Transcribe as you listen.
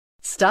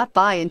Stop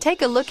by and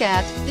take a look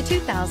at the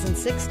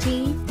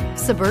 2016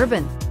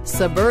 Suburban.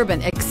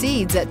 Suburban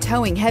exceeds at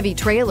towing heavy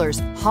trailers,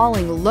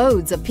 hauling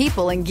loads of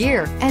people and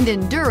gear, and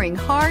enduring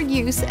hard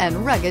use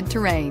and rugged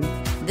terrain.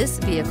 This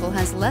vehicle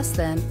has less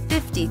than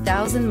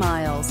 50,000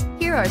 miles.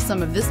 Here are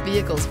some of this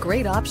vehicle's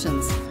great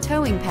options: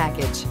 towing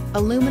package,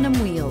 aluminum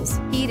wheels,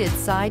 heated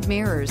side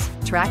mirrors,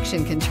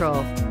 traction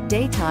control,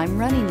 daytime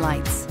running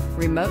lights,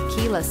 remote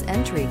keyless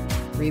entry,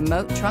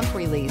 remote trunk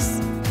release,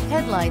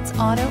 headlights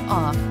auto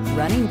off,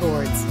 running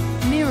boards,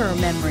 mirror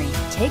memory.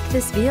 Take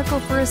this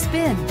vehicle for a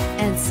spin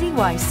and see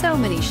why so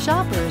many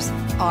shoppers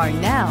are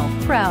now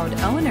proud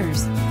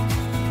owners.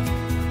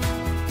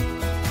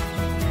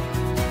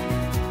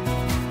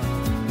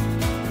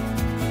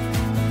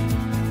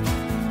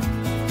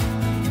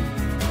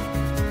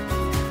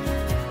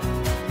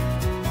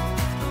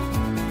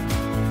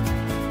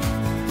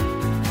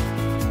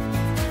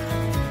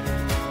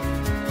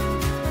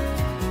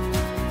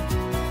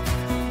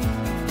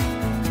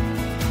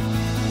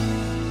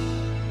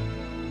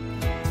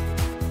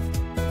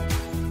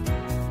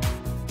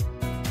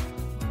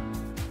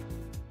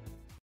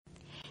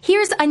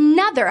 Here's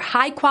another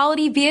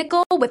high-quality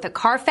vehicle with a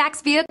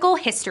Carfax Vehicle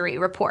History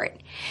Report.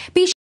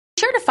 Be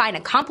sure to find a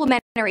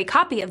complimentary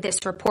copy of this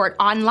report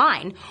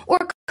online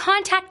or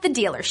contact the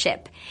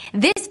dealership.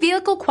 This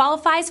vehicle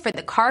qualifies for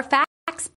the Carfax